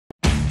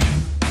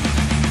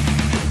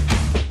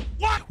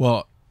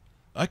Well,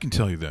 I can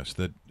tell you this,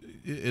 that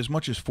as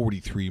much as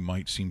 43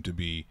 might seem to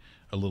be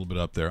a little bit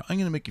up there, I'm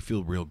going to make you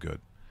feel real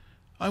good.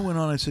 I went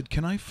on, I said,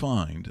 can I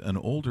find an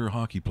older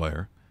hockey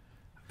player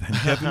than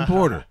Kevin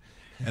Porter?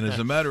 And as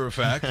a matter of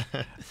fact,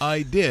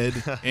 I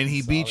did, and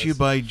he beat you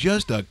by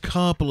just a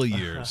couple of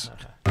years.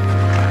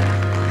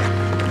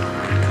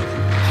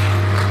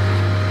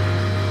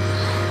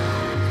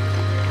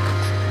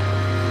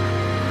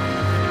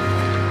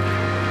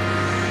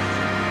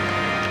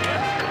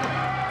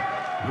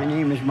 My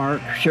name is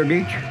Mark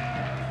Sergich.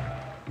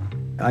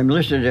 I'm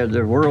listed as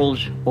the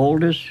world's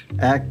oldest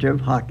active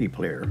hockey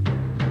player.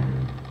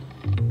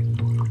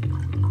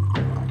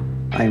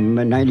 I'm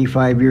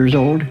 95 years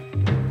old,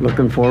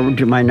 looking forward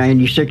to my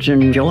 96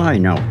 in July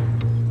now.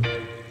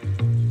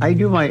 I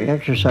do my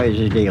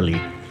exercises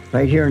daily,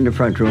 right here in the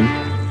front room,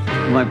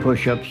 my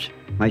push-ups,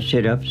 my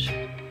sit-ups.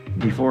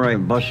 Before I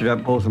busted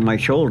up both of my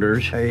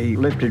shoulders, I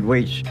lifted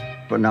weights,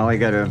 but now I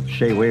gotta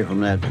stay away from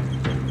that.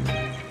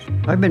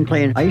 I've been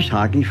playing ice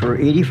hockey for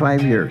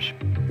 85 years.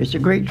 It's a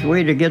great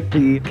way to get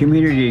the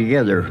community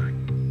together.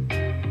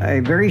 I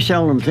very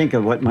seldom think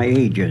of what my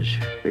age is.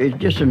 It's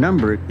just a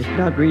number. It's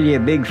not really a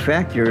big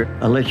factor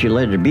unless you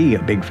let it be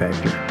a big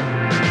factor.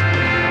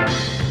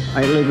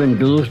 I live in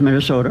Duluth,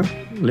 Minnesota.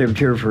 Lived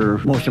here for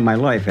most of my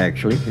life,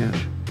 actually, yes.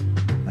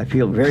 I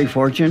feel very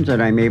fortunate that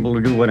I'm able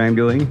to do what I'm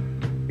doing.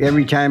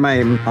 Every time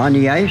I'm on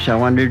the ice, I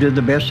want to do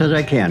the best as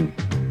I can.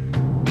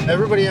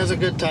 Everybody has a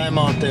good time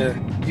out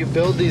there. You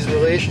build these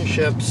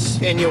relationships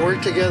and you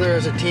work together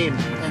as a team.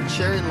 And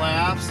sharing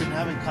laughs and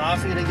having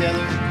coffee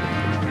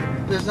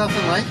together, there's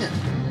nothing like it.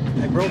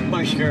 I broke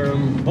my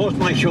sternum. Both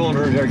my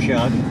shoulders are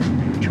shot.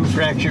 2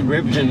 fractured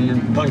ribs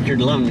and punctured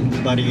lung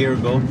about a year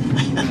ago.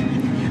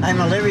 I'm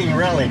a living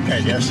relic,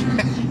 I guess.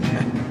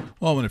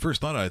 Well, when I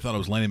first thought I thought it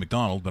was Lanny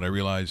McDonald, but I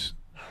realized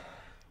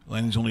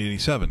Lanny's only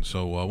 87.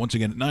 So once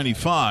again, at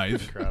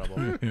 95.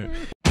 Incredible.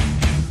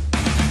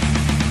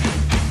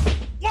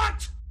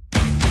 What?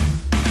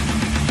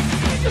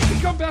 We just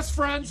become best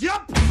friends?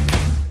 Yep.